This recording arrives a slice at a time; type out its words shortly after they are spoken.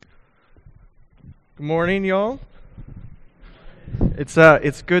Good morning, y'all.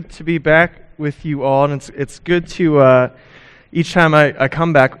 It's good to be back with you all, and it's good to each time I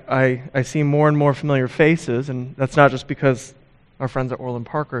come back, I see more and more familiar faces, and that's not just because our friends at Orland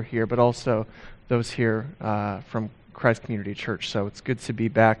Park are here, but also those here from Christ Community Church. So it's good to be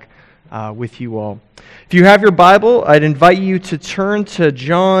back with you all. If you have your Bible, I'd invite you to turn to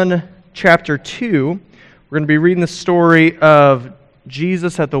John chapter 2. We're going to be reading the story of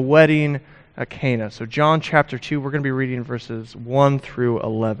Jesus at the wedding at Cana. So John chapter 2, we're going to be reading verses 1 through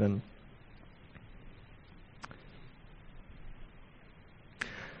 11.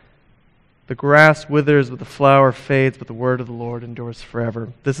 The grass withers, but the flower fades, but the word of the Lord endures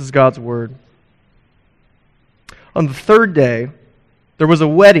forever. This is God's word. On the third day, there was a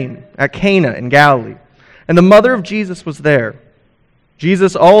wedding at Cana in Galilee, and the mother of Jesus was there.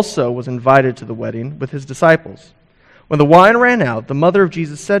 Jesus also was invited to the wedding with his disciples. When the wine ran out, the mother of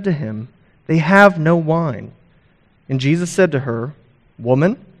Jesus said to him, "They have no wine." And Jesus said to her,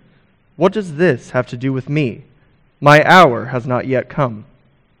 "Woman, what does this have to do with me? My hour has not yet come."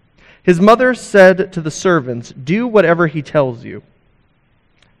 His mother said to the servants, "Do whatever he tells you."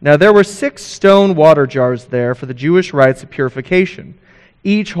 Now there were 6 stone water jars there for the Jewish rites of purification,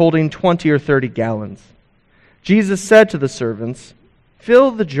 each holding 20 or 30 gallons. Jesus said to the servants,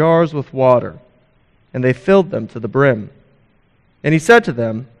 "Fill the jars with water." And they filled them to the brim. And he said to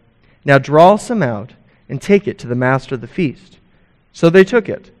them, "Now draw some out and take it to the master of the feast." So they took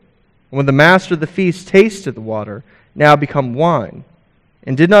it. And when the master of the feast tasted the water, now become wine,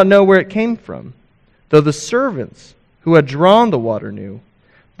 and did not know where it came from, though the servants who had drawn the water knew,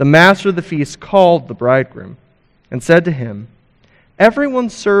 the master of the feast called the bridegroom and said to him, "Everyone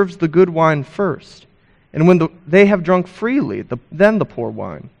serves the good wine first, and when they have drunk freely, then the poor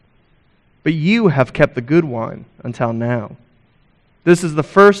wine. But you have kept the good wine until now." This is the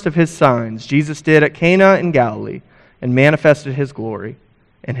first of his signs Jesus did at Cana in Galilee and manifested his glory,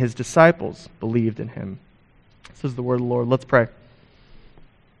 and his disciples believed in him. This is the word of the Lord. Let's pray.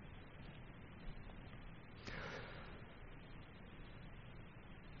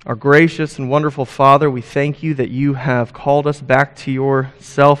 Our gracious and wonderful Father, we thank you that you have called us back to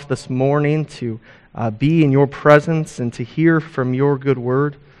yourself this morning to be in your presence and to hear from your good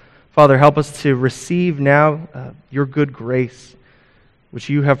word. Father, help us to receive now your good grace, which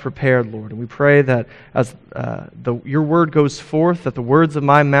you have prepared, Lord. And we pray that as your word goes forth, that the words of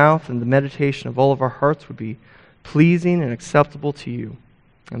my mouth and the meditation of all of our hearts would be pleasing and acceptable to you,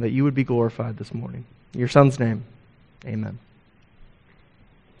 and that you would be glorified this morning. In your Son's name, amen.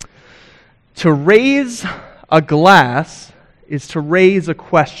 To raise a glass is to raise a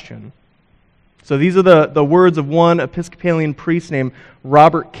question. So these are the words of one Episcopalian priest named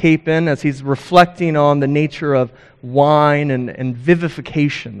Robert Capon as he's reflecting on the nature of wine and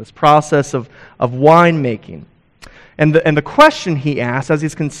vivification, this process of winemaking. And the question he asks as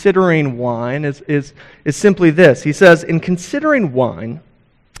he's considering wine is simply this. He says, in considering wine,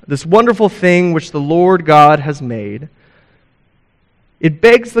 this wonderful thing which the Lord God has made, it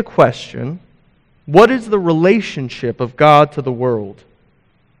begs the question, what is the relationship of God to the world?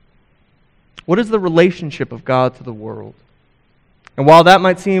 What is the relationship of God to the world? And while that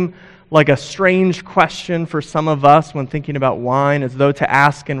might seem like a strange question for some of us when thinking about wine, as though to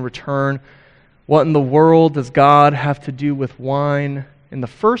ask in return, what in the world does God have to do with wine in the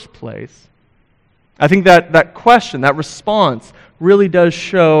first place? I think that question, that response, really does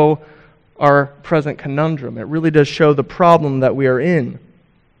show our present conundrum. It really does show the problem that we are in.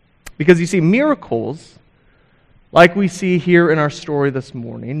 Because you see, miracles, like we see here in our story this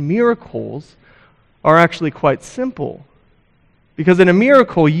morning, miracles are actually quite simple. Because in a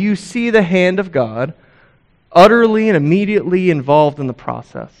miracle, you see the hand of God utterly and immediately involved in the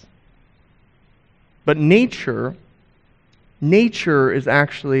process. But nature is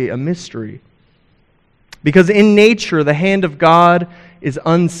actually a mystery. Because in nature, the hand of God is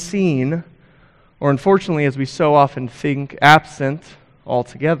unseen, or unfortunately, as we so often think, absent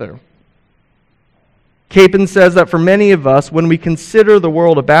altogether. Capon says that for many of us, when we consider the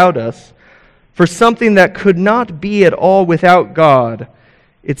world about us, for something that could not be at all without God,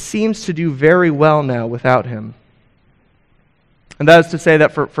 it seems to do very well now without Him. And that is to say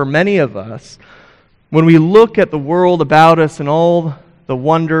that for many of us, when we look at the world about us and all the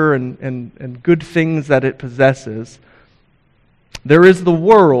wonder and good things that it possesses, there is the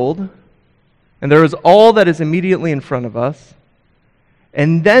world, and there is all that is immediately in front of us,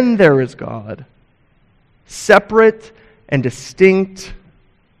 and then there is God, separate and distinct,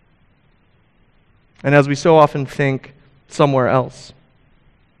 and as we so often think, somewhere else.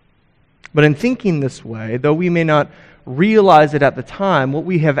 But in thinking this way, though we may not realize it at the time, what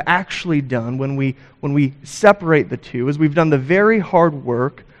we have actually done when we separate the two is we've done the very hard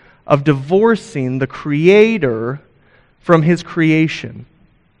work of divorcing the Creator from His creation.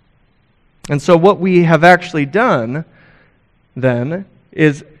 And so what we have actually done then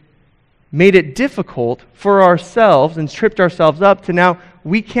is made it difficult for ourselves and tripped ourselves up to now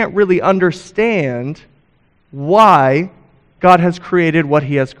we can't really understand why God has created what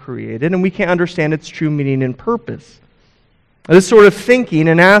He has created, and we can't understand its true meaning and purpose. This sort of thinking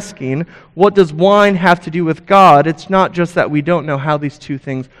and asking, what does wine have to do with God? It's not just that we don't know how these two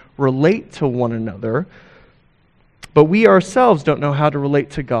things relate to one another, but we ourselves don't know how to relate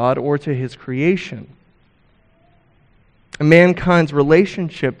to God or to His creation. And mankind's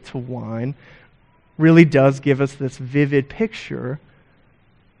relationship to wine really does give us this vivid picture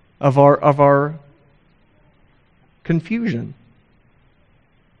of our confusion.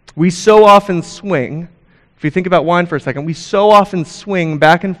 We so often swing, if you think about wine for a second, we so often swing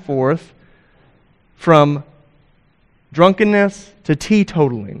back and forth from drunkenness to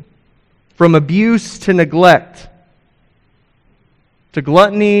teetotaling, from abuse to neglect, to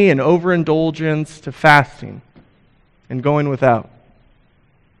gluttony and overindulgence, to fasting and going without.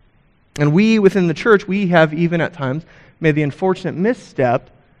 And we within the church, we have even at times made the unfortunate misstep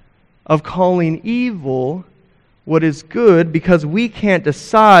of calling evil what is good because we can't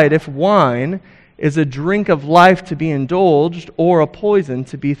decide if wine is a drink of life to be indulged or a poison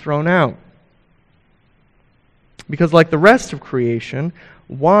to be thrown out. Because like the rest of creation,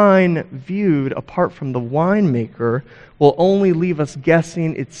 wine viewed apart from the winemaker will only leave us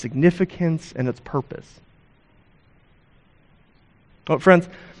guessing its significance and its purpose. But friends,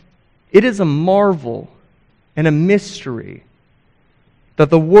 it is a marvel and a mystery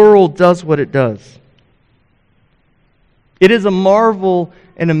that the world does what it does. It is a marvel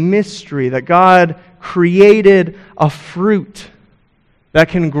and a mystery that God created a fruit that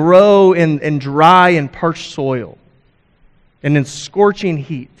can grow in dry and parched soil and in scorching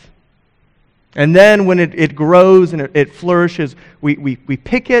heat. And then when it grows and it flourishes, we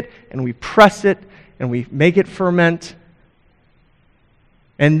pick it and we press it and we make it ferment.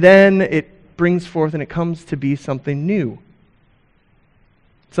 And then it brings forth and it comes to be something new.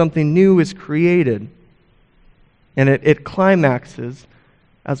 Something new is created. And it climaxes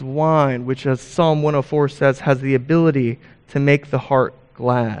as wine, which, as Psalm 104 says, has the ability to make the heart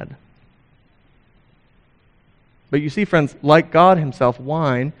glad. But you see, friends, like God Himself,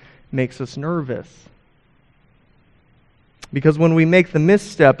 wine makes us nervous. Because when we make the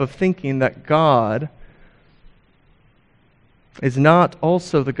misstep of thinking that God is not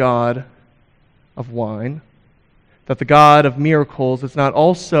also the God of wine, that the God of miracles is not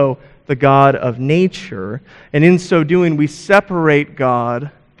also the God of nature, and in so doing we separate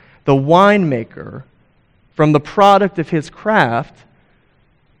God, the winemaker, from the product of His craft,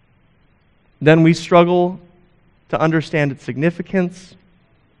 then we struggle to understand its significance.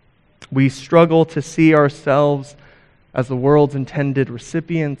 We struggle to see ourselves as the world's intended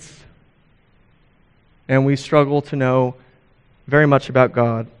recipients, and we struggle to know very much about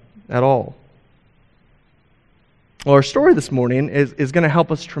God at all. Well, our story this morning is going to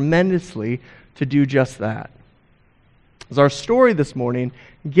help us tremendously to do just that. As our story this morning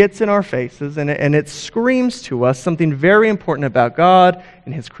gets in our faces and it screams to us something very important about God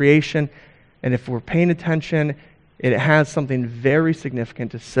and His creation, and if we're paying attention, it has something very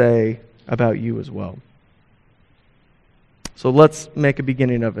significant to say about you as well. So let's make a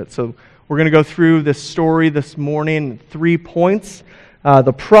beginning of it. So we're going to go through this story this morning in 3 points.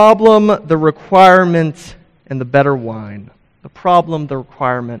 The problem, the requirement, and the better wine. The problem, the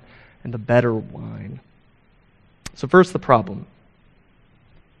requirement, and the better wine. So first, the problem.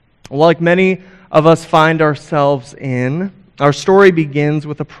 Like many of us find ourselves in, our story begins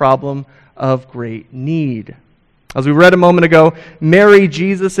with a problem of great need. As we read a moment ago, Mary,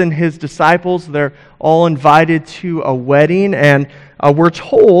 Jesus, and His disciples, they're all invited to a wedding, and we're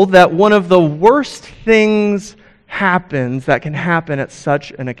told that one of the worst things happens that can happen at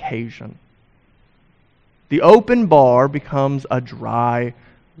such an occasion. The open bar becomes a dry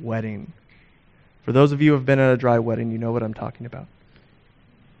wedding. For those of you who have been at a dry wedding, you know what I'm talking about.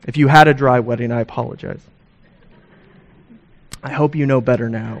 If you had a dry wedding, I apologize. I hope you know better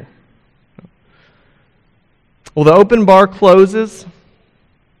now. Well, the open bar closes,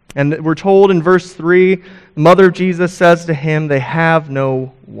 and we're told in verse 3, the mother of Jesus says to Him, they have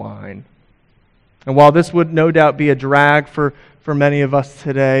no wine. And while this would no doubt be a drag for many of us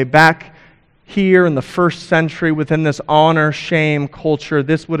today, back here in the first century, within this honor-shame culture,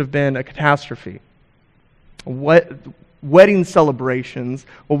 this would have been a catastrophe. wedding celebrations,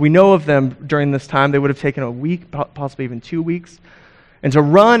 what we know of them during this time, they would have taken a week, possibly even 2 weeks. And to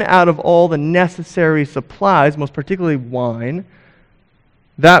run out of all the necessary supplies, most particularly wine,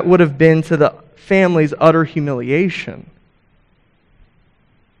 that would have been to the family's utter humiliation.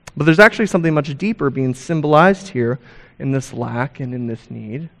 But there's actually something much deeper being symbolized here in this lack and in this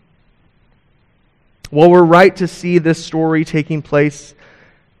need. Well, we're right to see this story taking place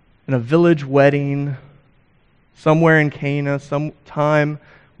in a village wedding somewhere in Cana, sometime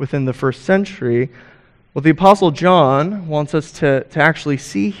within the first century. What the Apostle John wants us to actually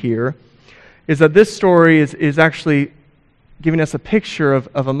see here is that this story is actually giving us a picture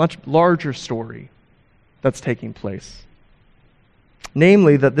of a much larger story that's taking place.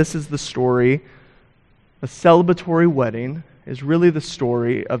 Namely, that this is the story, a celebratory wedding is really the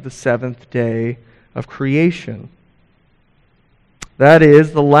story of the seventh day of creation. That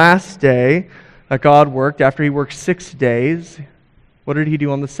is the last day that God worked. After He worked 6 days, what did He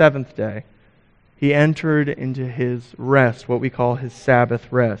do on the seventh day? He entered into His rest, what we call His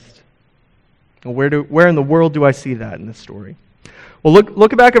Sabbath rest. Well, where in the world do I see that in this story? Well,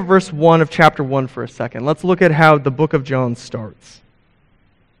 look back at verse 1 of chapter 1 for a second. Let's look at how the book of John starts.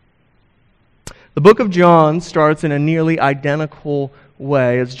 The book of John starts in a nearly identical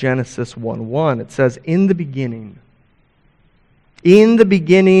way as Genesis 1:1. It says, "In the beginning." In the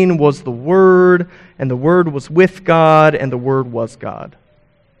beginning was the Word, and the Word was with God, and the Word was God.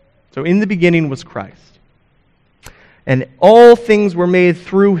 So in the beginning was Christ. And all things were made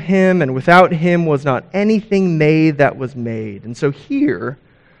through Him, and without Him was not anything made that was made. And so here,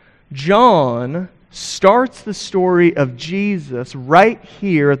 John starts the story of Jesus right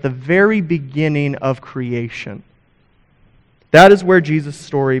here at the very beginning of creation. That is where Jesus'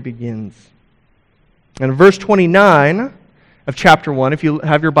 story begins. And in verse 29 of chapter 1, if you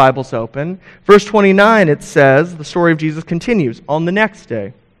have your Bibles open, verse 29, it says, the story of Jesus continues on the next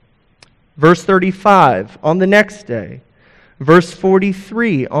day. Verse 35, on the next day. Verse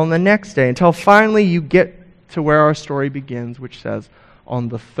 43, on the next day, until finally you get to where our story begins, which says, on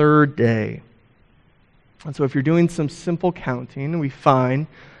the third day. And so if you're doing some simple counting, we find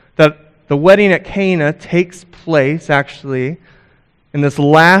that the wedding at Cana takes place actually in this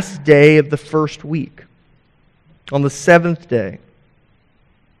last day of the first week, on the seventh day.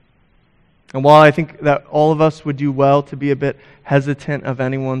 And while I think that all of us would do well to be a bit hesitant of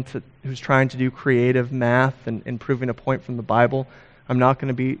anyone who's trying to do creative math and proving a point from the Bible, I'm not going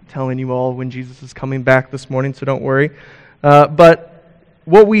to be telling you all when Jesus is coming back this morning, so don't worry. But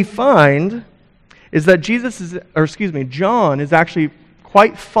what we find is that John is actually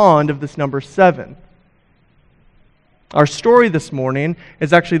quite fond of this number 7. Our story this morning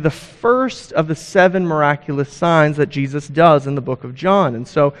is actually the first of the 7 miraculous signs that Jesus does in the book of John. And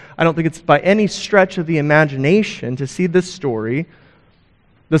so I don't think it's by any stretch of the imagination to see this story,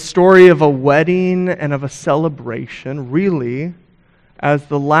 the story of a wedding and of a celebration, really as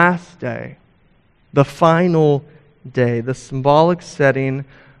the last day, the final day, the symbolic setting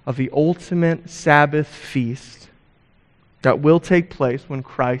of the ultimate Sabbath feast that will take place when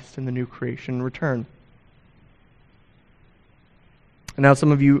Christ and the new creation return. And now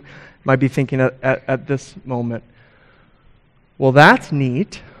some of you might be thinking at this moment, well, that's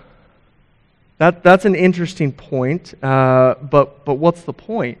neat. That's an interesting point, but what's the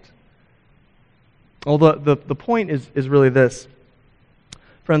point? Well, the point is really this.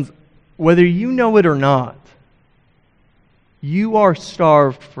 Friends, whether you know it or not, you are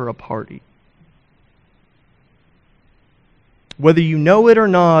starved for a party. Whether you know it or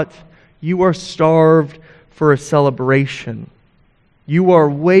not, you are starved for a celebration. You are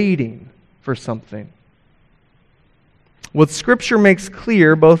waiting for something. What Scripture makes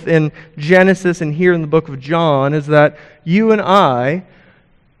clear, both in Genesis and here in the book of John, is that you and I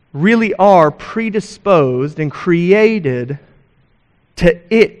really are predisposed and created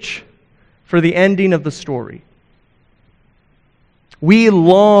to itch for the ending of the story. We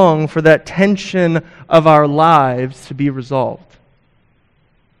long for that tension of our lives to be resolved.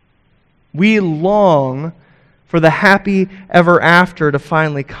 We long for the happy ever after to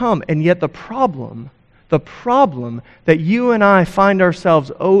finally come. And yet the problem that you and I find ourselves,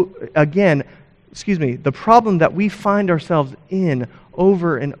 the problem that we find ourselves in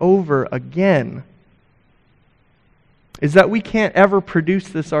over and over again is that we can't ever produce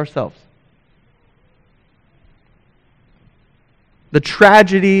this ourselves. The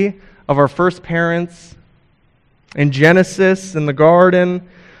tragedy of our first parents in Genesis in the garden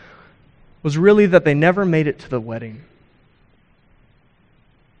was really that they never made it to the wedding.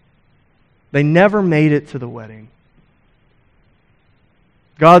 They never made it to the wedding.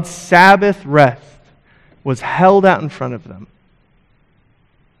 God's Sabbath rest, was held out in front of them.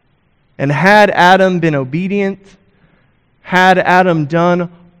 And had Adam been obedient, had Adam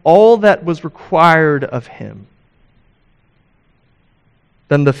done all that was required of him,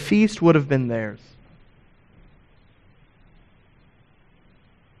 then the feast would have been theirs.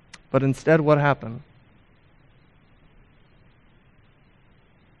 But instead, what happened?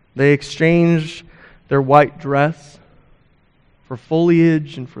 They exchanged their white dress for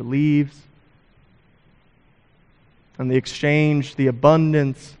foliage and for leaves. And they exchanged the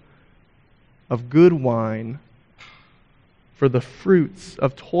abundance of good wine for the fruits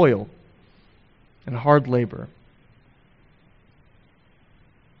of toil and hard labor.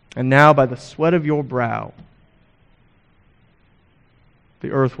 And now, by the sweat of your brow,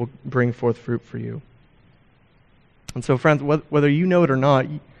 the earth will bring forth fruit for you. And so, friends, whether you know it or not,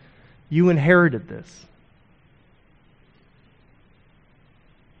 you inherited this.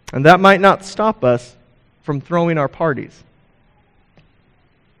 And that might not stop us from throwing our parties.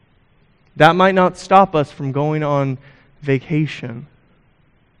 That might not stop us from going on vacation.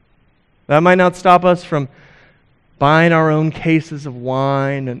 That might not stop us from buying our own cases of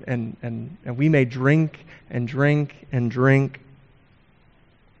wine, and we may drink and drink and drink.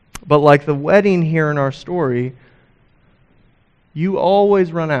 But like the wedding here in our story, you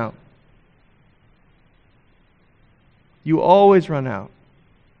always run out. You always run out.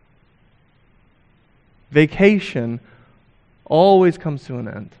 Vacation always comes to an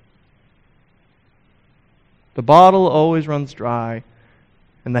end. The bottle always runs dry,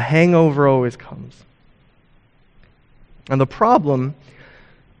 and the hangover always comes. And the problem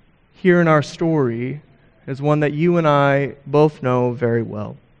here in our story is one that you and I both know very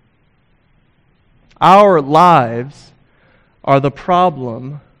well. Our lives are the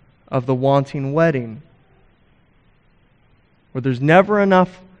problem of the wanting wedding, where there's never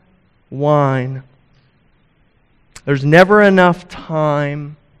enough wine, there's never enough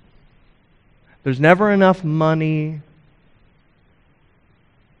time, there's never enough money.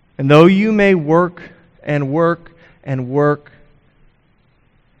 And though you may work and work and work,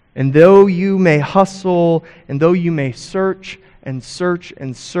 and though you may hustle, and though you may search and search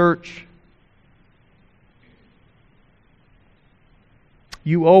and search,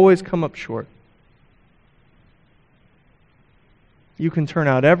 you always come up short. You can turn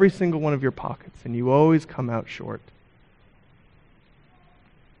out every single one of your pockets, and you always come out short.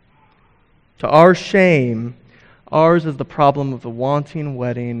 To our shame, ours is the problem of the wanting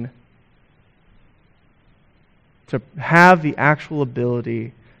wedding, to have the actual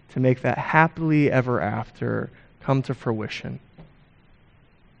ability to make that happily ever after come to fruition.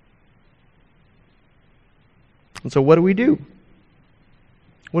 And so what do we do?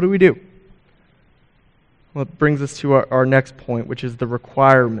 What do we do? Well, it brings us to our next point, which is the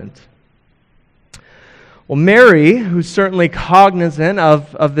requirement. Well, Mary, who's certainly cognizant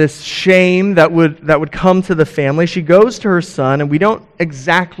of this shame that would come to the family, she goes to her son, and we don't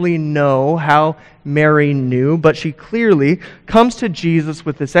exactly know how Mary knew, but she clearly comes to Jesus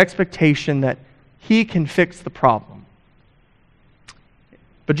with this expectation that he can fix the problem.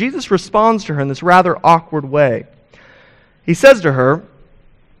 But Jesus responds to her in this rather awkward way. He says to her,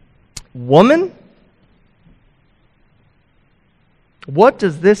 "Woman, what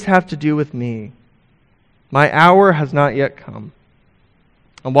does this have to do with me? My hour has not yet come."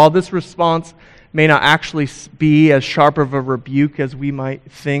 And while this response may not actually be as sharp of a rebuke as we might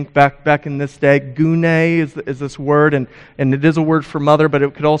think back in this day, gune is this word, and it is a word for mother, but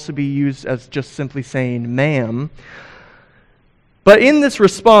it could also be used as just simply saying ma'am. But in this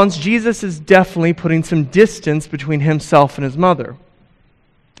response, Jesus is definitely putting some distance between himself and his mother.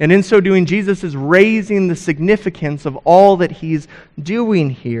 And in so doing, Jesus is raising the significance of all that he's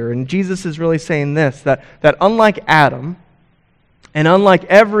doing here. And Jesus is really saying this, that unlike Adam, and unlike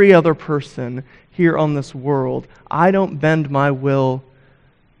every other person here on this world, I don't bend my will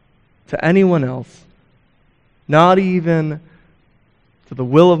to anyone else, not even to the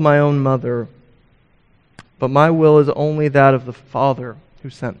will of my own mother, but my will is only that of the Father who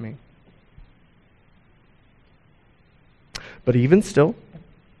sent me. But even still,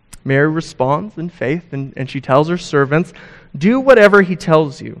 Mary responds in faith, and she tells her servants, "Do whatever he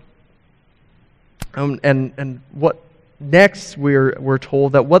tells you." And what next we're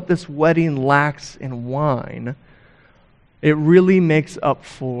told that what this wedding lacks in wine, it really makes up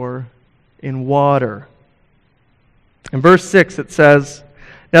for in water. In verse 6 it says,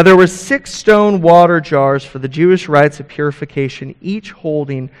 "Now there were 6 stone water jars for the Jewish rites of purification, each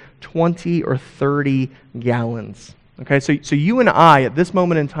holding 20 or 30 gallons." Okay, so you and I, at this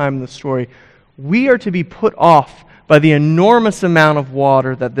moment in time in the story, we are to be put off by the enormous amount of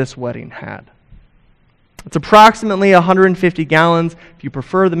water that this wedding had. It's approximately 150 gallons. If you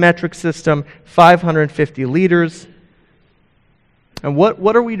prefer the metric system, 550 liters. And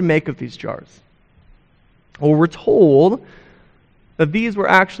what are we to make of these jars? Well, we're told that these were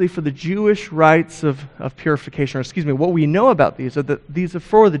actually for the Jewish rites of purification. Or excuse me, what we know about these are that these are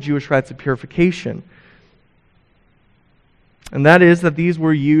for the Jewish rites of purification. And that is that these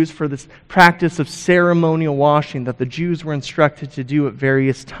were used for this practice of ceremonial washing that the Jews were instructed to do at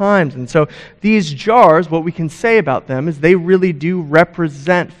various times. And so these jars, what we can say about them is they really do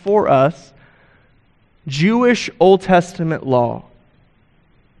represent for us Jewish Old Testament law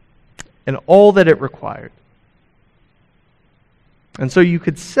and all that it required. And so you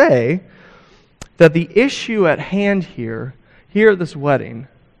could say that the issue at hand here at this wedding,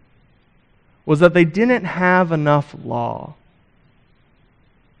 was that they didn't have enough law.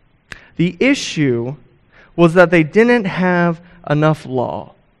 The issue was that they didn't have enough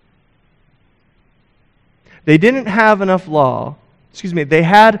law. They didn't have enough law. They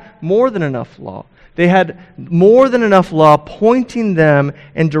had more than enough law. They had more than enough law pointing them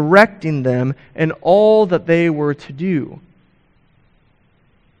and directing them in all that they were to do.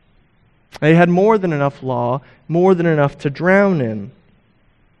 They had more than enough law, more than enough to drown in.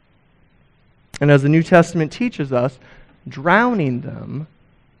 And as the New Testament teaches us, drowning them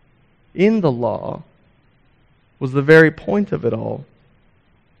in the law was the very point of it all.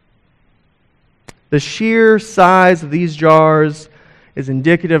 The sheer size of these jars is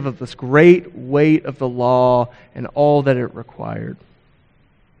indicative of this great weight of the law and all that it required.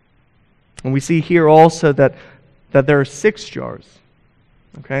 And we see here also that there are 6 jars.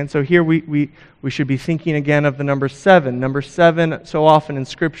 Okay, and so here we should be thinking again of the number 7. Number 7, so often in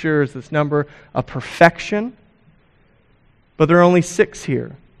Scripture, is this number of perfection. But there are only 6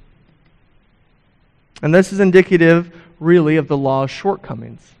 here. And this is indicative, really, of the law's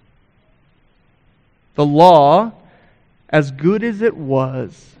shortcomings. The law, as good as it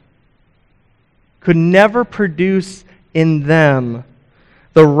was, could never produce in them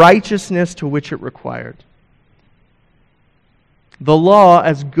the righteousness to which it required. The law,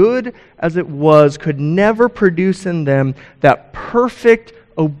 as good as it was, could never produce in them that perfect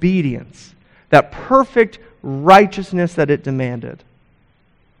obedience, that perfect righteousness that it demanded.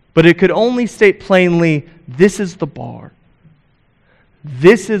 But it could only state plainly, this is the bar.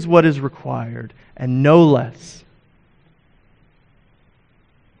 This is what is required, and no less.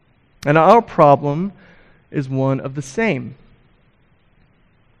 And our problem is one of the same.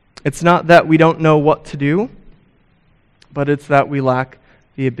 It's not that we don't know what to do, but it's that we lack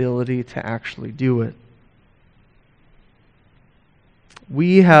the ability to actually do it.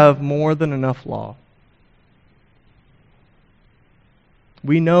 We have more than enough law.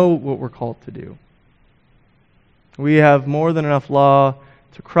 We know what we're called to do. We have more than enough law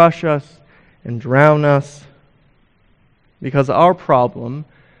to crush us and drown us, because our problem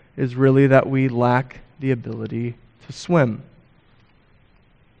is really that we lack the ability to swim.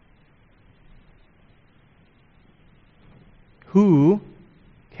 Who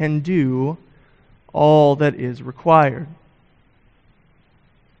can do all that is required?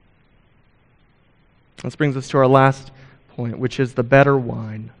 This brings us to our last point, which is the better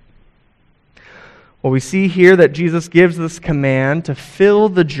wine. Well, we see here that Jesus gives this command to fill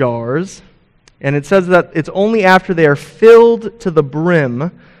the jars, and it says that it's only after they are filled to the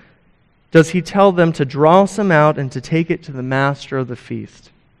brim does he tell them to draw some out and to take it to the master of the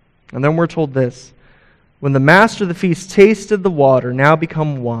feast. And then we're told this: when the master of the feast tasted the water, now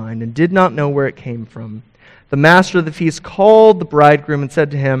become wine, and did not know where it came from, the master of the feast called the bridegroom and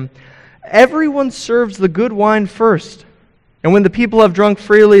said to him, "Everyone serves the good wine first, and when the people have drunk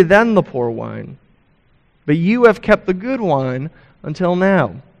freely, then the poor wine. But you have kept the good wine until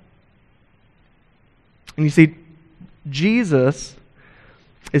now." And you see, Jesus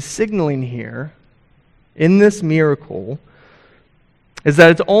is signaling here, in this miracle, is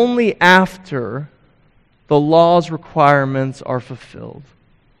that it's only after the law's requirements are fulfilled.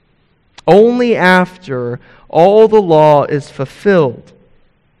 Only after all the law is fulfilled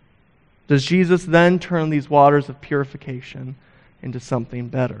does Jesus then turn these waters of purification into something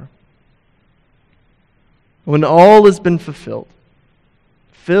better. When all has been fulfilled,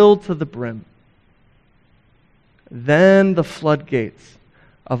 filled to the brim, then the floodgates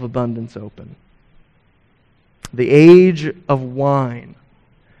of abundance open. The age of wine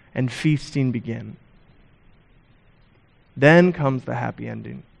and feasting begin. Then comes the happy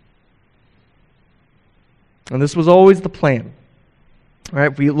ending. And this was always the plan. All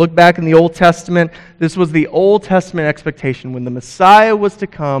right, if we look back in the Old Testament, this was the Old Testament expectation. When the Messiah was to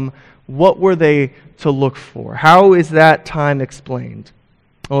come, what were they to look for? How is that time explained?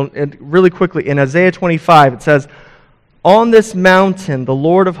 Well, and really quickly, in Isaiah 25, it says, "On this mountain the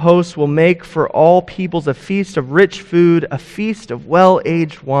Lord of hosts will make for all peoples a feast of rich food, a feast of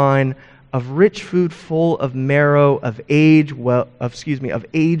well-aged wine, of rich food full of marrow, of aged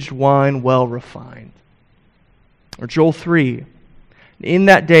wine well refined." Or Joel 3, "In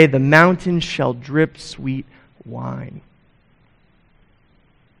that day the mountains shall drip sweet wine."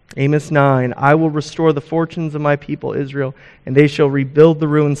 Amos 9, "I will restore the fortunes of my people Israel, and they shall rebuild the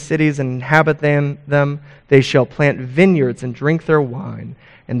ruined cities and inhabit them. They shall plant vineyards and drink their wine,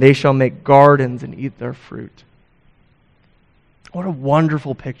 and they shall make gardens and eat their fruit." What a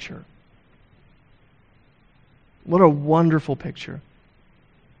wonderful picture. What a wonderful picture.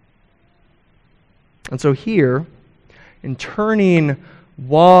 And so here, in turning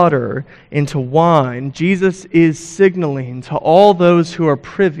water into wine, Jesus is signaling to all those who are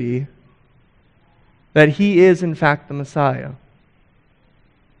privy that he is in fact the Messiah.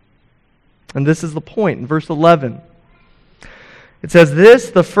 And this is the point. In verse 11, it says,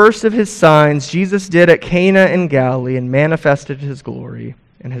 "This, the first of his signs, Jesus did at Cana in Galilee and manifested his glory,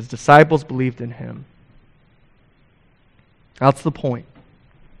 and his disciples believed in him." That's the point,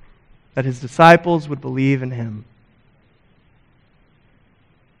 that his disciples would believe in him.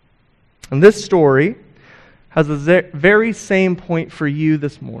 And this story has the very same point for you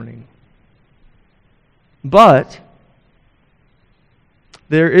this morning. But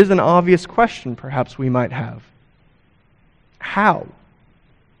there is an obvious question perhaps we might have. How?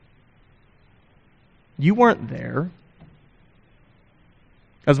 You weren't there.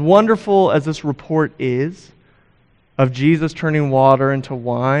 As wonderful as this report is of Jesus turning water into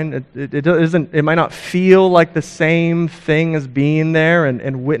wine, it might not feel like the same thing as being there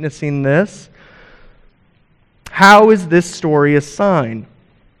and witnessing this. How is this story a sign?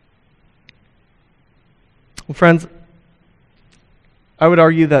 Well, friends, I would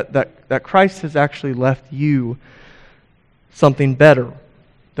argue that Christ has actually left you something better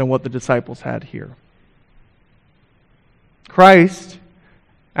than what the disciples had here. Christ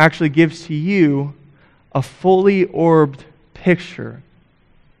actually gives to you a fully orbed picture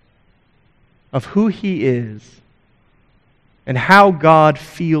of who he is and how God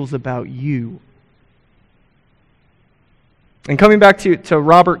feels about you. And coming back to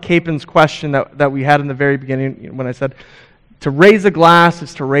Robert Capon's question that we had in the very beginning, when I said to raise a glass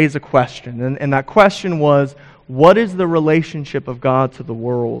is to raise a question. And that question was, what is the relationship of God to the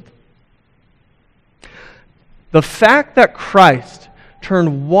world? The fact that Christ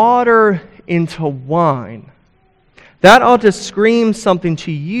turned water into wine, that ought to scream something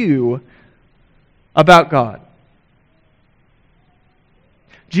to you about God.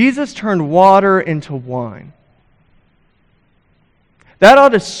 Jesus turned water into wine. That ought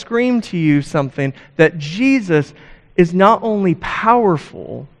to scream to you something, that Jesus is not only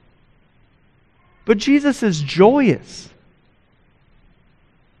powerful, but Jesus is joyous.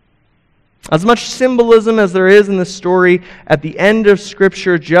 As much symbolism as there is in the story, at the end of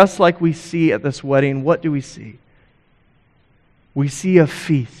Scripture, just like we see at this wedding, what do we see? We see a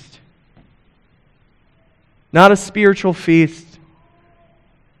feast. Not a spiritual feast,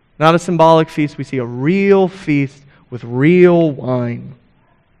 not a symbolic feast. We see a real feast with real wine.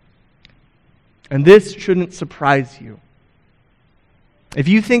 And this shouldn't surprise you. If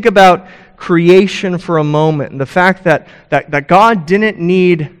you think about creation for a moment and the fact that God didn't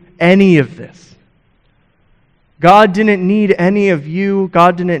need any of this. God didn't need any of you.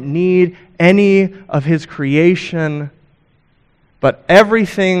 God didn't need any of his creation. But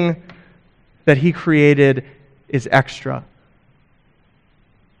everything that he created is extra.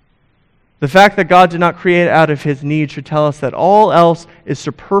 The fact that God did not create out of his need should tell us that all else is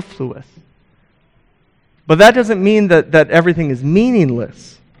superfluous. But that doesn't mean that everything is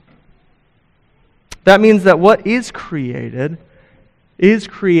meaningless. That means that what is created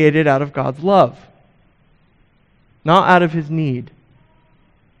out of God's love, not out of his need.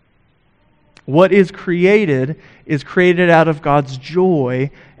 What is created out of God's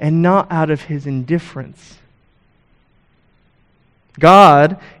joy and not out of his indifference.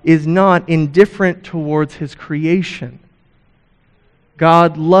 God is not indifferent towards his creation.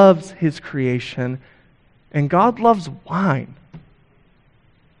 God loves his creation, and God loves wine.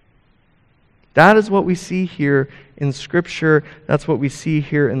 That is what we see here in Scripture. That's what we see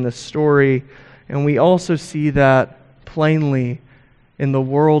here in the story. And we also see that plainly in the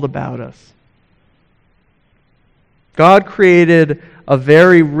world about us. God created a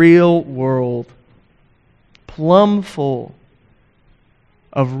very real world, plumb full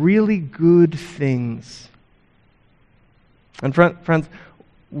of really good things. And friends,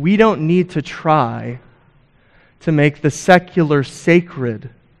 we don't need to try to make the secular sacred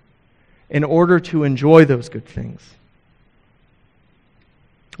in order to enjoy those good things.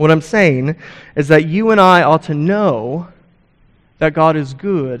 What I'm saying is that you and I ought to know that God is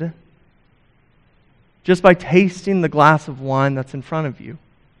good just by tasting the glass of wine that's in front of you.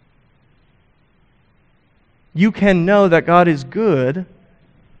 You can know that God is good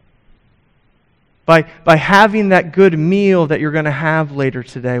by having that good meal that you're going to have later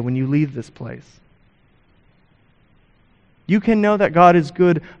today when you leave this place. You can know that God is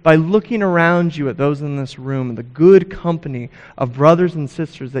good by looking around you at those in this room and the good company of brothers and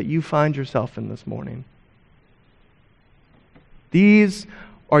sisters that you find yourself in this morning. These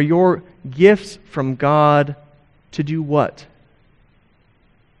are your gifts from God to do what?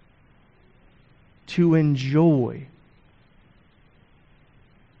 To enjoy.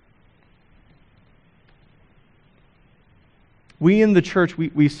 We in the church,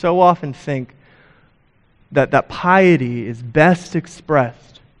 we so often think that piety is best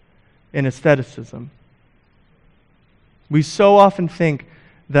expressed in asceticism. We so often think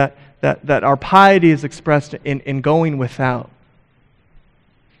that our piety is expressed in going without.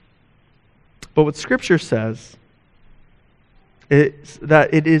 But what Scripture says is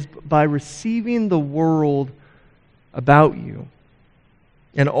that it is by receiving the world about you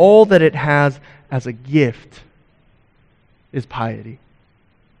and all that it has as a gift is piety.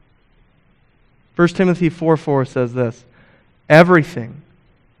 1 Timothy 4:4 says this, everything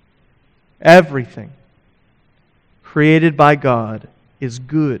created by God is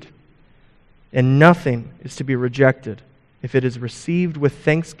good, and nothing is to be rejected if it is received with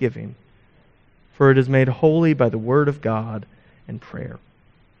thanksgiving, for it is made holy by the word of God and prayer.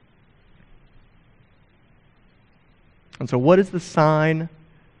 And so what is the sign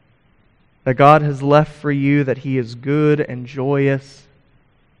that God has left for you that He is good and joyous?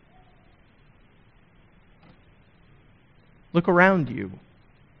 Look around you.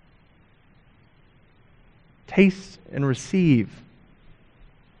 Taste and receive.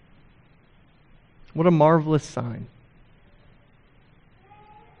 What a marvelous sign.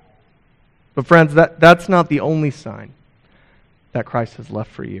 But friends, that's not the only sign that Christ has left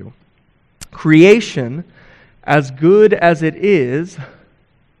for you. Creation, as good as it is,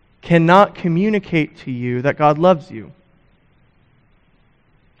 cannot communicate to you that God loves you.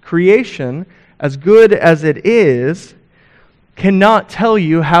 Creation, as good as it is, cannot tell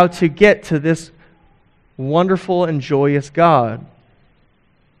you how to get to this wonderful and joyous God.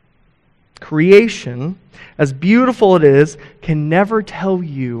 Creation, as beautiful it is, can never tell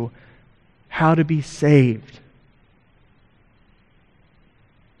you how to be saved.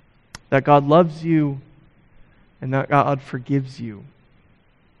 That God loves you and that God forgives you.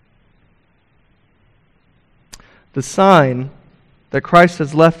 The sign that Christ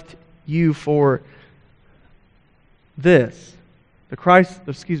has left you for this,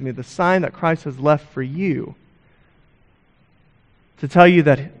 the sign that Christ has left for you to tell you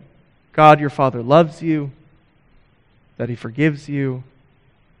that God your Father loves you, that He forgives you,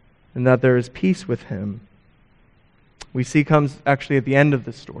 and that there is peace with Him, we see comes actually at the end of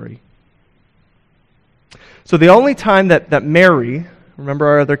the story. So the only time that Mary, remember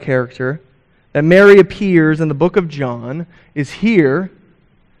our other character, that Mary appears in the book of John is here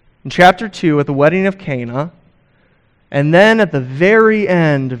in chapter 2 at the wedding of Cana, and then at the very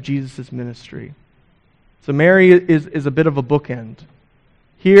end of Jesus' ministry. So Mary is a bit of a bookend.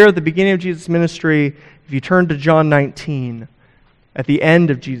 Here at the beginning of Jesus' ministry, if you turn to John 19, at the end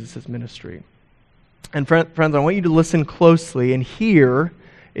of Jesus' ministry. And friends, I want you to listen closely and hear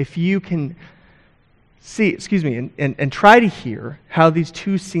if you can see, and try to hear how these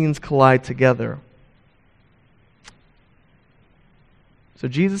two scenes collide together. So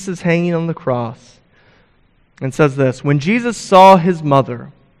Jesus is hanging on the cross and says this, when Jesus saw his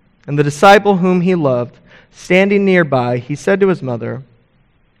mother and the disciple whom he loved standing nearby, he said to his mother,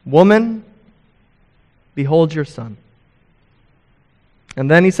 "Woman, behold your son."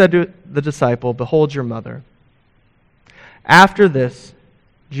 And then he said to the disciple, "Behold your mother." After this,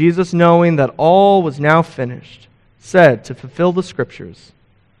 Jesus, knowing that all was now finished, said to fulfill the Scriptures,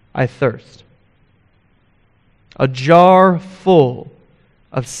 "I thirst." A jar full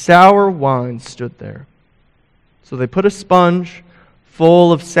of sour wine stood there. So they put a sponge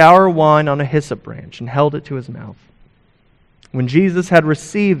full of sour wine on a hyssop branch and held it to his mouth. When Jesus had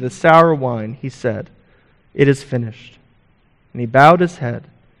received the sour wine, he said, "It is finished." And he bowed his head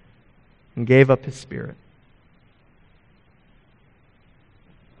and gave up his spirit.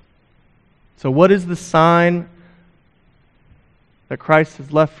 So what is the sign that Christ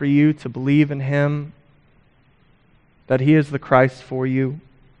has left for you to believe in Him, that He is the Christ for you?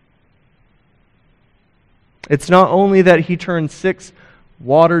 It's not only that He turned 6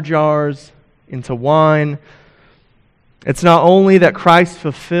 water jars into wine. It's not only that Christ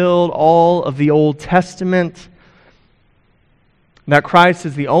fulfilled all of the Old Testament, that Christ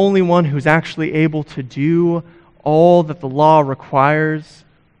is the only one who's actually able to do all that the law requires,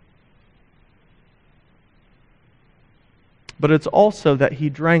 but it's also that he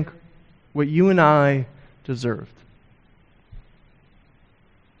drank what you and I deserved.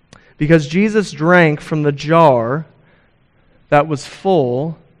 Because Jesus drank from the jar that was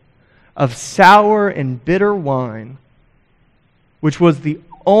full of sour and bitter wine, which was the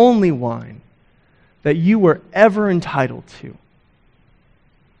only wine that you were ever entitled to.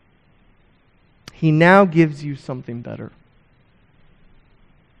 He now gives you something better.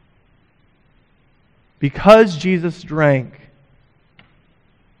 Because Jesus drank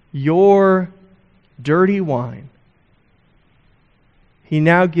your dirty wine, he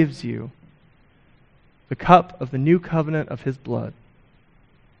now gives you the cup of the new covenant of his blood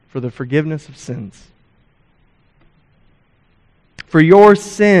for the forgiveness of sins. For your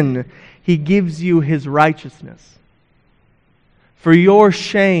sin, he gives you his righteousness. For your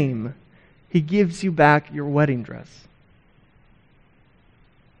shame, he gives you back your wedding dress.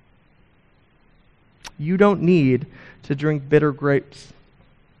 You don't need to drink bitter grapes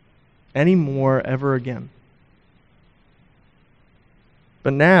anymore ever again.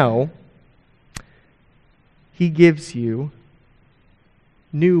 But now, he gives you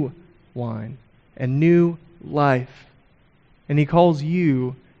new wine and new life. And he calls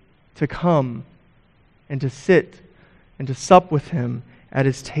you to come and to sit and to sup with him at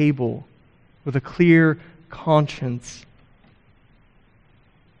his table with a clear conscience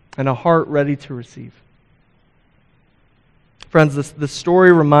and a heart ready to receive. Friends, this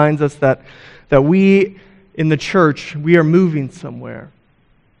story reminds us that we in the church, we are moving somewhere.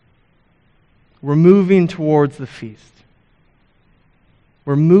 We're moving towards the feast.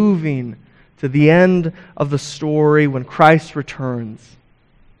 We're moving to the end of the story when Christ returns.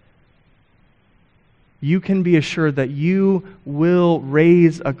 You can be assured that you will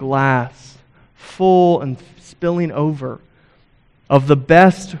raise a glass full and spilling over of the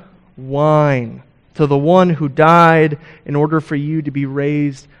best wine to the one who died in order for you to be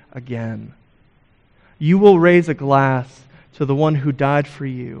raised again. You will raise a glass to the one who died for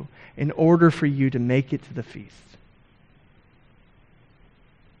you in order for you to make it to the feast.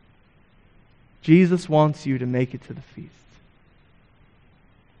 Jesus wants you to make it to the feast.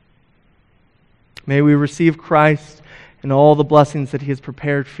 May we receive Christ and all the blessings that he has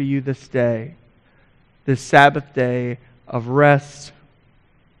prepared for you this day, this Sabbath day of rest.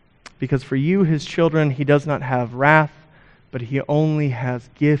 Because for you, his children, he does not have wrath, but he only has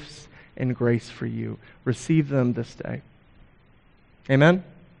gifts and grace for you. Receive them this day. Amen?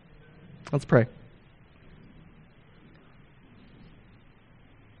 Let's pray.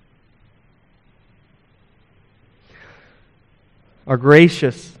 Our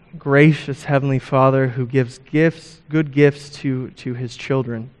gracious Heavenly Father who gives good gifts to his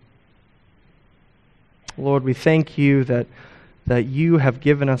children. Lord, we thank you that you have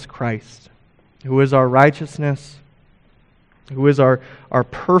given us Christ, who is our righteousness, who is our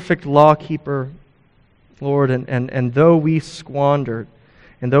perfect law keeper, Lord, and though we squandered,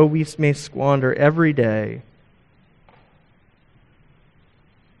 and though we may squander every day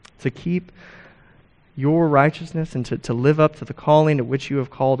to keep your righteousness and to live up to the calling to which you have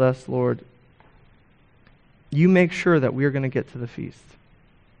called us, Lord, you make sure that we are going to get to the feast.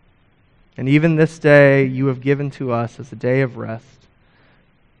 And even this day you have given to us as a day of rest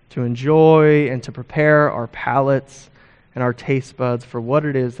to enjoy and to prepare our palates and our taste buds for what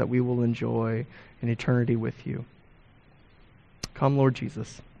it is that we will enjoy in eternity with you. Come, Lord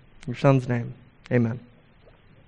Jesus. In your Son's name, amen.